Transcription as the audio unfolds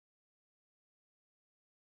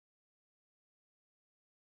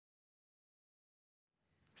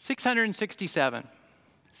667.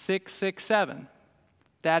 667.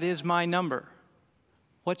 That is my number.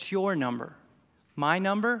 What's your number? My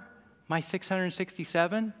number, my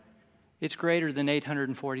 667, it's greater than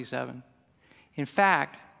 847. In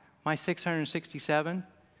fact, my 667,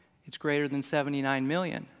 it's greater than 79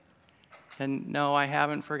 million. And no, I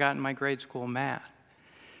haven't forgotten my grade school math.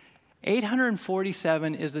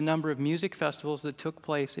 847 is the number of music festivals that took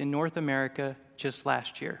place in North America just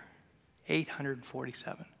last year.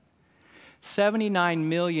 847. 79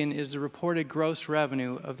 million is the reported gross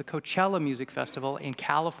revenue of the Coachella Music Festival in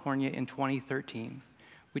California in 2013,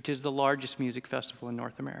 which is the largest music festival in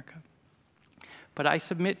North America. But I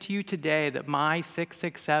submit to you today that my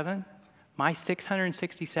 667, my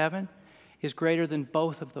 667, is greater than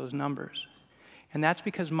both of those numbers. And that's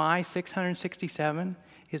because my 667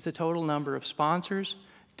 is the total number of sponsors,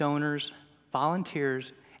 donors,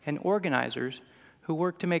 volunteers, and organizers who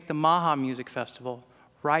work to make the Maha Music Festival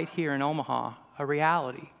right here in Omaha a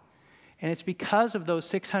reality. And it's because of those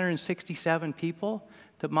 667 people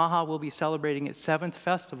that Maha will be celebrating its 7th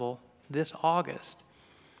festival this August.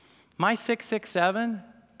 My 667,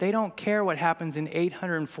 they don't care what happens in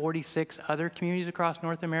 846 other communities across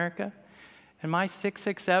North America. And my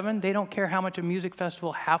 667, they don't care how much a music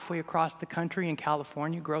festival halfway across the country in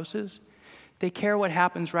California grosses. They care what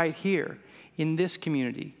happens right here in this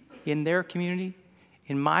community, in their community,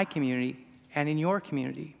 in my community, and in your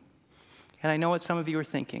community. And I know what some of you are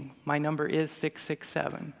thinking. My number is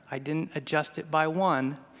 667. I didn't adjust it by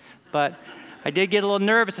 1, but I did get a little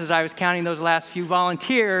nervous as I was counting those last few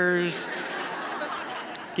volunteers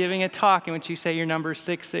giving a talk, and when you say your number is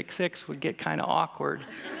 666 would get kind of awkward.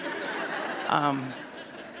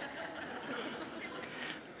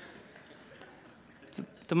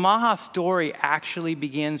 The Maha story actually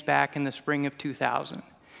begins back in the spring of 2000.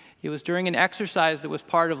 It was during an exercise that was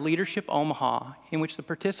part of Leadership Omaha, in which the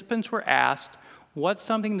participants were asked, what's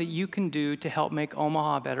something that you can do to help make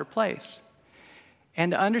Omaha a better place?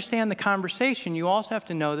 And to understand the conversation, you also have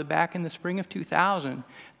to know that back in the spring of 2000,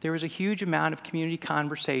 there was a huge amount of community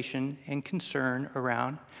conversation and concern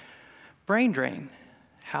around brain drain.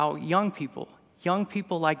 How young people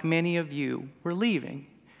like many of you, were leaving.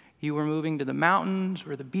 You were moving to the mountains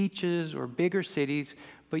or the beaches or bigger cities,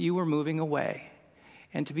 but you were moving away.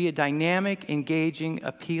 And to be a dynamic, engaging,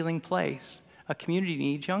 appealing place, a community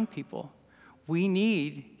needs young people. We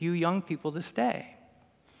need you young people to stay.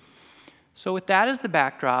 So with that as the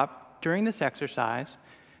backdrop, during this exercise,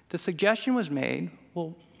 the suggestion was made,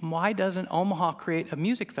 well, why doesn't Omaha create a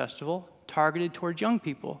music festival targeted towards young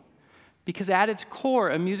people? Because at its core,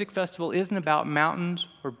 a music festival isn't about mountains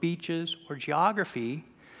or beaches or geography,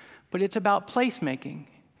 but it's about placemaking.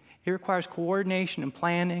 It requires coordination and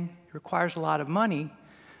planning. It requires a lot of money.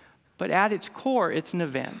 But at its core, it's an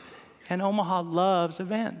event. And Omaha loves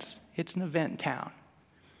events. It's an event town.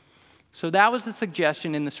 So that was the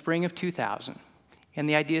suggestion in the spring of 2000. And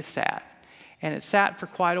the idea sat. And it sat for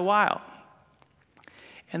quite a while.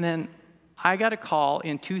 And then I got a call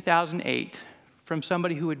in 2008 from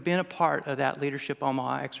somebody who had been a part of that Leadership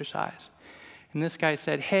Omaha exercise. And this guy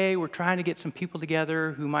said, hey, we're trying to get some people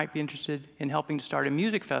together who might be interested in helping to start a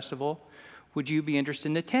music festival. Would you be interested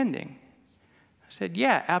in attending? I said,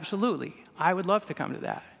 yeah, absolutely. I would love to come to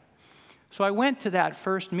that. So I went to that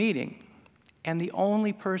first meeting, and the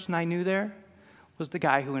only person I knew there was the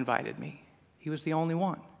guy who invited me. He was the only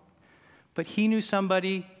one. But he knew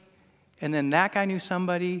somebody, and then that guy knew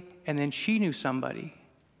somebody, and then she knew somebody.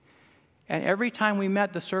 And every time we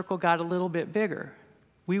met, the circle got a little bit bigger.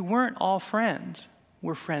 We weren't all friends.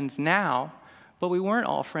 We're friends now, but we weren't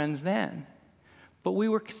all friends then. But we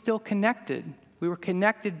were still connected. We were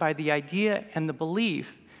connected by the idea and the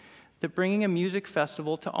belief that bringing a music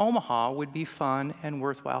festival to Omaha would be fun and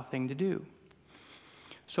worthwhile thing to do.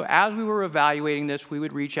 So as we were evaluating this, we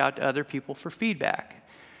would reach out to other people for feedback.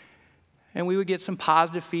 And we would get some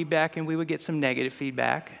positive feedback, and we would get some negative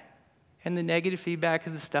feedback. And the negative feedback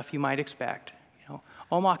is the stuff you might expect.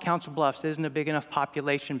 Omaha Council Bluffs isn't a big enough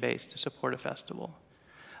population base to support a festival.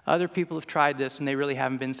 Other people have tried this, and they really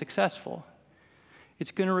haven't been successful.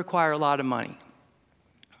 It's going to require a lot of money.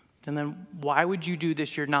 And then why would you do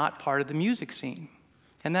this? You're not part of the music scene.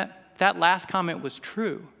 And that last comment was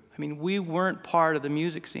true. I mean, we weren't part of the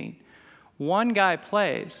music scene. One guy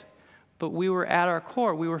plays, but we were at our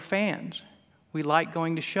core, we were fans. We liked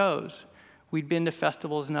going to shows. We'd been to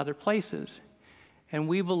festivals in other places. And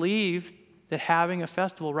we believed that having a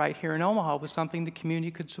festival right here in Omaha was something the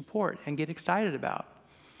community could support and get excited about.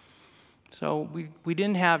 So we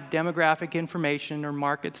didn't have demographic information or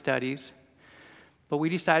market studies, but we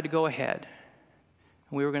decided to go ahead.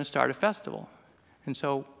 And we were going to start a festival. And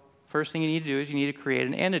so first thing you need to do is you need to create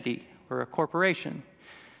an entity or a corporation.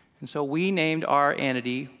 And so we named our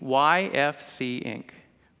entity YFC Inc.,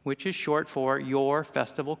 which is short for Your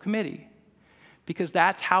Festival Committee, because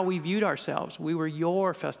that's how we viewed ourselves. We were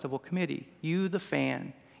your festival committee, you the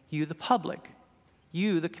fan, you the public,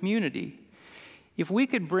 you the community. If we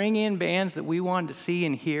could bring in bands that we wanted to see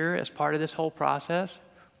and hear as part of this whole process,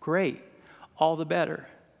 great, all the better.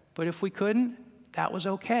 But if we couldn't, that was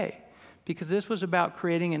okay, because this was about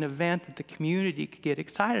creating an event that the community could get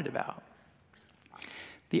excited about.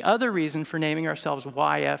 The other reason for naming ourselves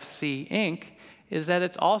YFC Inc. is that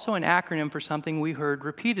it's also an acronym for something we heard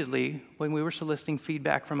repeatedly when we were soliciting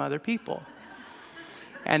feedback from other people.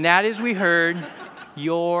 And that is, we heard,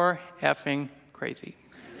 "You're effing crazy."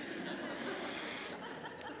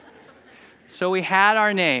 So we had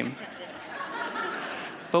our name,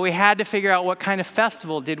 but we had to figure out what kind of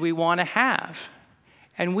festival did we want to have.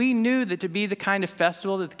 And we knew that to be the kind of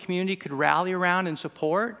festival that the community could rally around and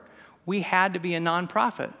support, we had to be a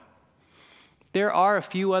nonprofit. There are a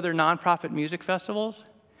few other nonprofit music festivals,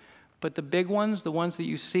 but the big ones, the ones that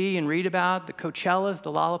you see and read about, the Coachellas,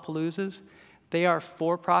 the Lollapaloozas, they are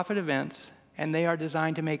for-profit events, and they are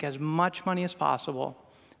designed to make as much money as possible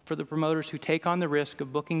for the promoters who take on the risk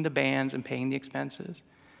of booking the bands and paying the expenses.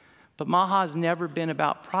 But Maha has never been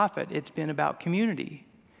about profit. It's been about community.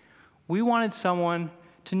 We wanted someone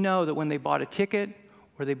to know that when they bought a ticket,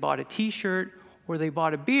 or they bought a T-shirt, or they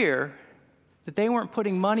bought a beer, that they weren't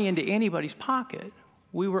putting money into anybody's pocket.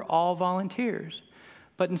 We were all volunteers.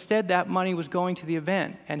 But instead, that money was going to the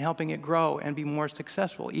event and helping it grow and be more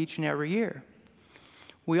successful each and every year.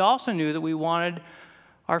 We also knew that we wanted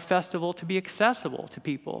our festival to be accessible to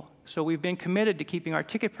people. So we've been committed to keeping our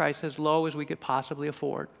ticket price as low as we could possibly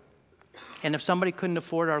afford. And if somebody couldn't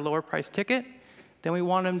afford our lower price ticket, then we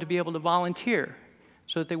wanted them to be able to volunteer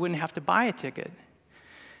so that they wouldn't have to buy a ticket.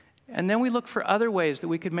 And then we looked for other ways that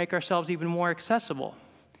we could make ourselves even more accessible.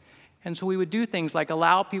 And so we would do things like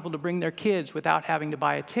allow people to bring their kids without having to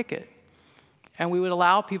buy a ticket. And we would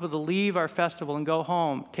allow people to leave our festival and go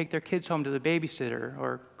home, take their kids home to the babysitter,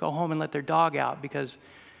 or go home and let their dog out, because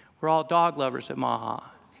we're all dog lovers at Maha,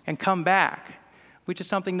 and come back, which is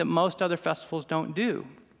something that most other festivals don't do.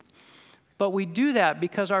 But we do that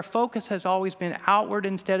because our focus has always been outward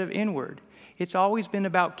instead of inward. It's always been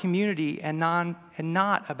about community and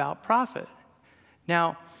not about profit.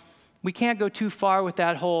 Now, we can't go too far with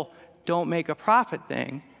that whole don't make a profit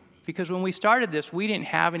thing, because when we started this, we didn't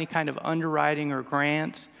have any kind of underwriting or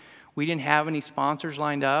grants. We didn't have any sponsors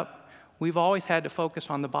lined up. We've always had to focus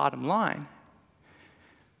on the bottom line.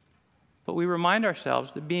 But we remind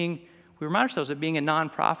ourselves that being a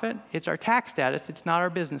nonprofit, it's our tax status, it's not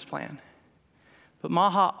our business plan. But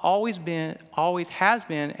Maha always has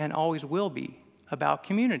been, and always will be about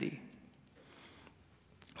community.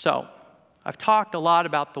 So, I've talked a lot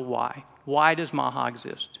about the why. Why does Maha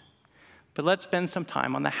exist? But let's spend some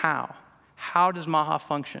time on the how. How does Maha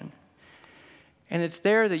function? And it's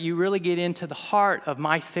there that you really get into the heart of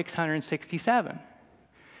my 667.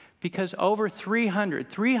 Because over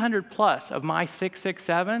 300 plus of my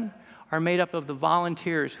 667 are made up of the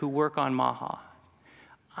volunteers who work on Maha.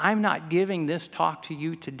 I'm not giving this talk to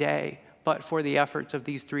you today, but for the efforts of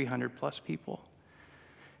these 300 plus people.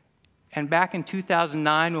 And back in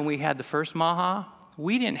 2009, when we had the first Maha,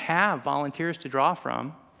 we didn't have volunteers to draw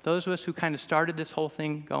from. Those of us who kind of started this whole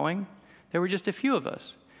thing going, there were just a few of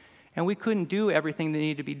us. And we couldn't do everything that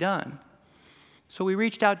needed to be done. So we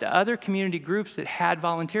reached out to other community groups that had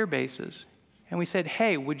volunteer bases. And we said,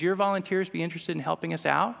 hey, would your volunteers be interested in helping us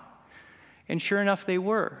out? And sure enough, they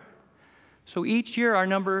were. So each year, our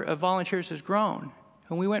number of volunteers has grown.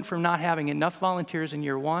 And we went from not having enough volunteers in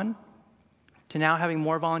year one to now having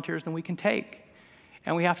more volunteers than we can take.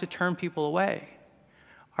 And we have to turn people away.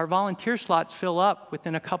 Our volunteer slots fill up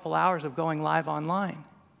within a couple hours of going live online.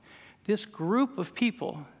 This group of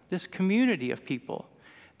people, this community of people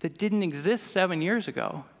that didn't exist 7 years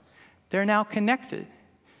ago, they're now connected.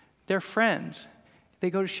 They're friends. They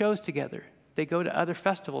go to shows together. They go to other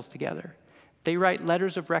festivals together. They write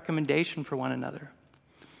letters of recommendation for one another.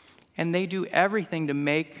 And they do everything to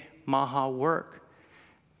make Maha work.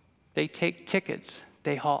 They take tickets.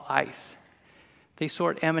 They haul ice. They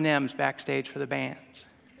sort M&Ms backstage for the bands.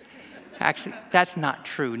 Actually, that's not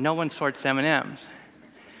true. No one sorts M&Ms.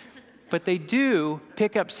 But they do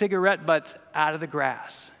pick up cigarette butts out of the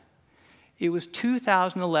grass. It was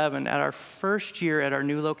 2011 at our first year at our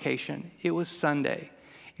new location. It was Sunday.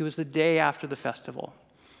 It was the day after the festival.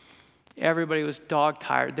 Everybody was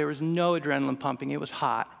dog-tired. There was no adrenaline pumping. It was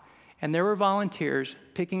hot. And there were volunteers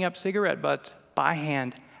picking up cigarette butts by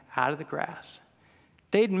hand out of the grass.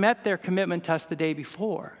 They'd met their commitment to us the day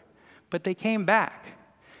before, But they came back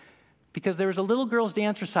because there was a little girls'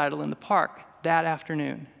 dance recital in the park that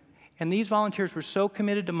afternoon. And these volunteers were so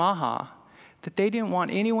committed to Maha that they didn't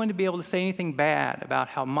want anyone to be able to say anything bad about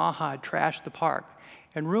how Maha had trashed the park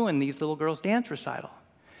and ruined these little girls' dance recital.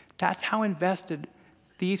 That's how invested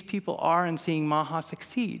these people are in seeing Maha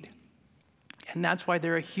succeed. And that's why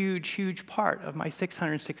they're a huge, huge part of my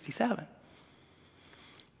 667.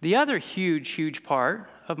 The other huge, huge part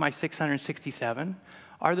of my 667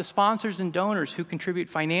 are the sponsors and donors who contribute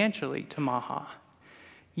financially to Maha.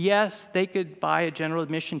 Yes, they could buy a general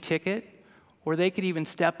admission ticket, or they could even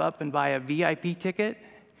step up and buy a VIP ticket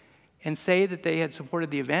and say that they had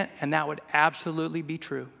supported the event, and that would absolutely be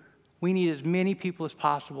true. We need as many people as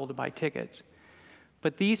possible to buy tickets.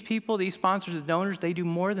 But these people, these sponsors and donors, they do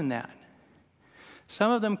more than that. Some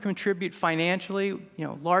of them contribute financially,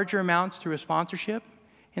 larger amounts through a sponsorship,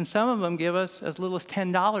 and some of them give us as little as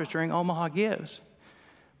 $10 during Omaha Gives.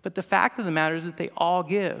 But the fact of the matter is that they all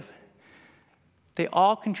give. They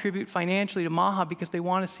all contribute financially to Maha because they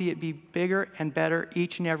want to see it be bigger and better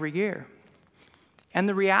each and every year. And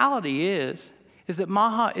the reality is that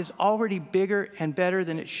Maha is already bigger and better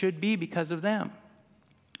than it should be because of them.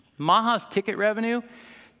 Maha's ticket revenue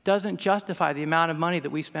doesn't justify the amount of money that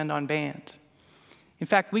we spend on bands. In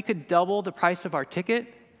fact, we could double the price of our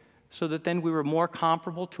ticket so that then we were more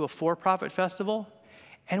comparable to a for-profit festival,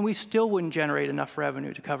 and we still wouldn't generate enough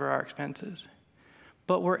revenue to cover our expenses.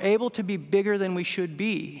 But we're able to be bigger than we should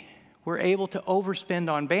be. We're able to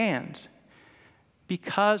overspend on bands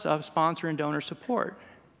because of sponsor and donor support.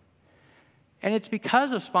 And it's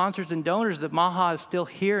because of sponsors and donors that Maha is still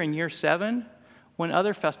here in year 7 when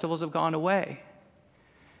other festivals have gone away.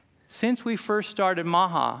 Since we first started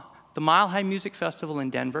Maha, the Mile High Music Festival in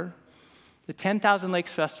Denver, the 10,000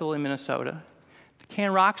 Lakes Festival in Minnesota, the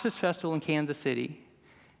Can Roxas Festival in Kansas City,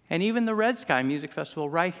 and even the Red Sky Music Festival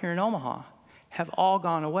right here in Omaha have all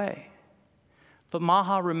gone away. But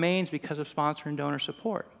Maha remains because of sponsor and donor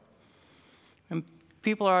support. And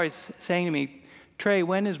people are always saying to me, Tre,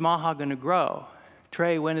 when is Maha going to grow?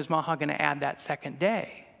 Tre, when is Maha going to add that second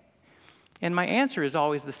day? And my answer is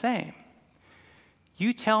always the same.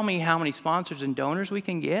 You tell me how many sponsors and donors we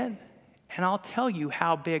can get, and I'll tell you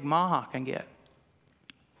how big Maha can get.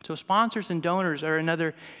 So sponsors and donors are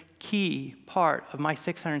another key part of my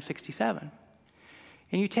 667.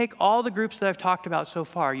 And you take all the groups that I've talked about so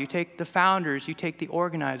far. You take the founders, you take the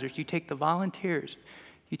organizers, you take the volunteers,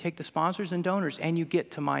 you take the sponsors and donors, and you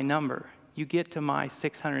get to my number. You get to my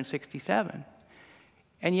 667.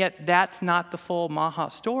 And yet that's not the full Maha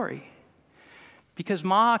story. Because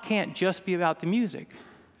Maha can't just be about the music.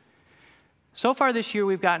 So far this year,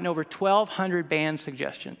 we've gotten over 1,200 band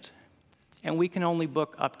suggestions, and we can only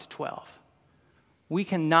book up to 12. We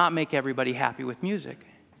cannot make everybody happy with music.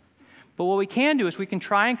 But what we can do is we can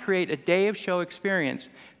try and create a day of show experience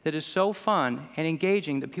that is so fun and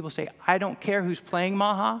engaging that people say, I don't care who's playing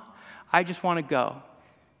Maha, I just want to go.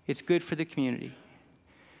 It's good for the community.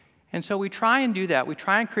 And so we try and do that. We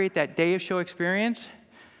try and create that day of show experience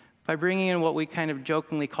by bringing in what we kind of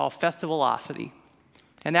jokingly call festivalocity.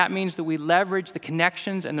 And that means that we leverage the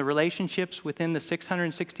connections and the relationships within the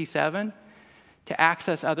 667 to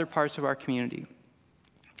access other parts of our community.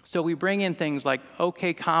 So we bring in things like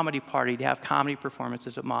OK Comedy Party to have comedy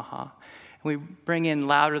performances at Maha. And we bring in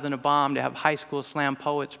Louder Than a Bomb to have high school slam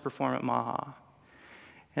poets perform at Maha.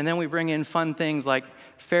 And then we bring in fun things like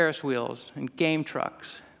Ferris wheels and game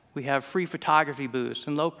trucks. We have free photography booths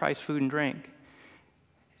and low-price food and drink.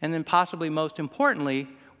 And then possibly most importantly,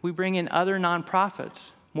 we bring in other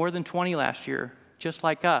nonprofits, more than 20 last year, just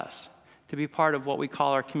like us, to be part of what we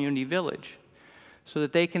call our community village, so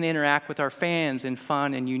that they can interact with our fans in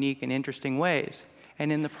fun and unique and interesting ways.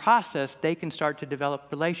 And in the process, they can start to develop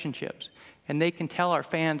relationships, and they can tell our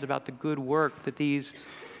fans about the good work that these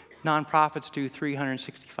nonprofits do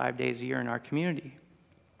 365 days a year in our community.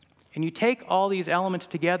 And you take all these elements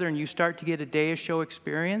together and you start to get a day of show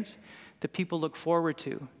experience that people look forward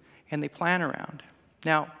to and they plan around.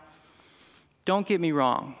 Now, don't get me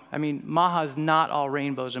wrong. I mean, Maha is not all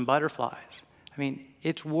rainbows and butterflies. I mean,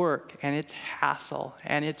 it's work and it's hassle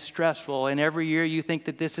and it's stressful, and every year you think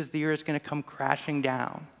that this is the year it's going to come crashing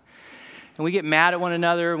down. And we get mad at one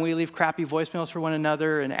another and we leave crappy voicemails for one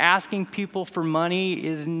another, and asking people for money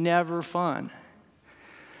is never fun.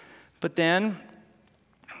 But then,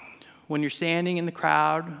 when you're standing in the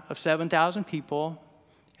crowd of 7,000 people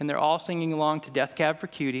and they're all singing along to Death Cab for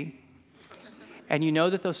Cutie, and you know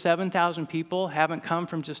that those 7,000 people haven't come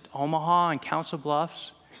from just Omaha and Council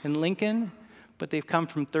Bluffs and Lincoln, but they've come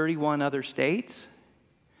from 31 other states,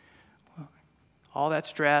 all that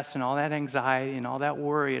stress and all that anxiety and all that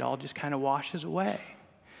worry, it all just kind of washes away.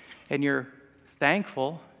 and you're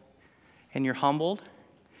thankful, and you're humbled,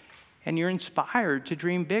 and you're inspired to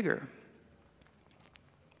dream bigger.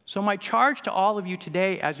 So my charge to all of you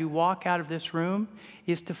today as you walk out of this room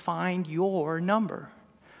is to find your number.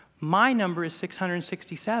 My number is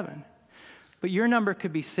 667, but your number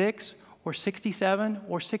could be 6 or 67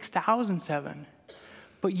 or 6,007.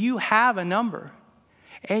 But you have a number,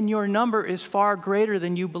 and your number is far greater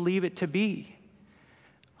than you believe it to be.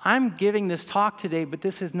 I'm giving this talk today, but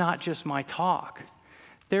this is not just my talk.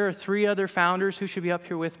 There are 3 other founders who should be up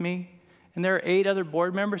here with me, and there are 8 other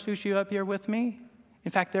board members who should be up here with me. In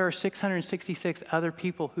fact, there are 666 other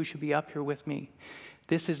people who should be up here with me.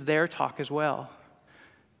 This is their talk as well.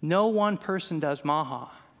 No one person does Maha.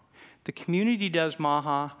 The community does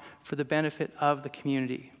Maha for the benefit of the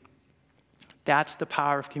community. That's the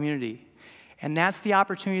power of community. And that's the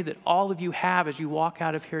opportunity that all of you have as you walk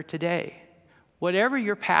out of here today. Whatever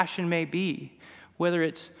your passion may be, whether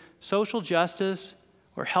it's social justice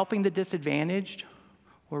or helping the disadvantaged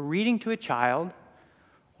or reading to a child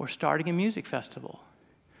or starting a music festival,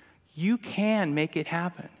 you can make it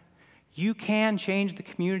happen. You can change the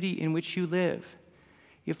community in which you live.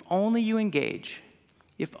 If only you engage,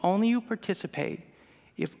 if only you participate,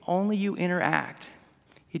 if only you interact.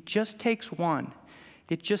 It just takes one.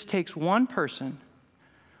 It just takes one person,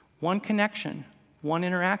 one connection, one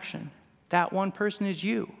interaction. That one person is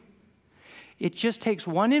you. It just takes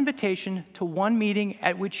one invitation to one meeting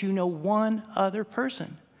at which you know one other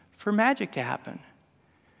person for magic to happen.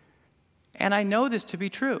 And I know this to be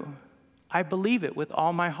true. I believe it with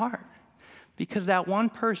all my heart. Because that one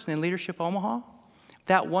person in Leadership Omaha,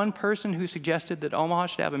 that one person who suggested that Omaha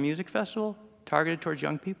should have a music festival targeted towards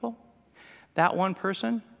young people, that one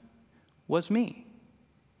person was me.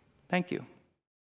 Thank you.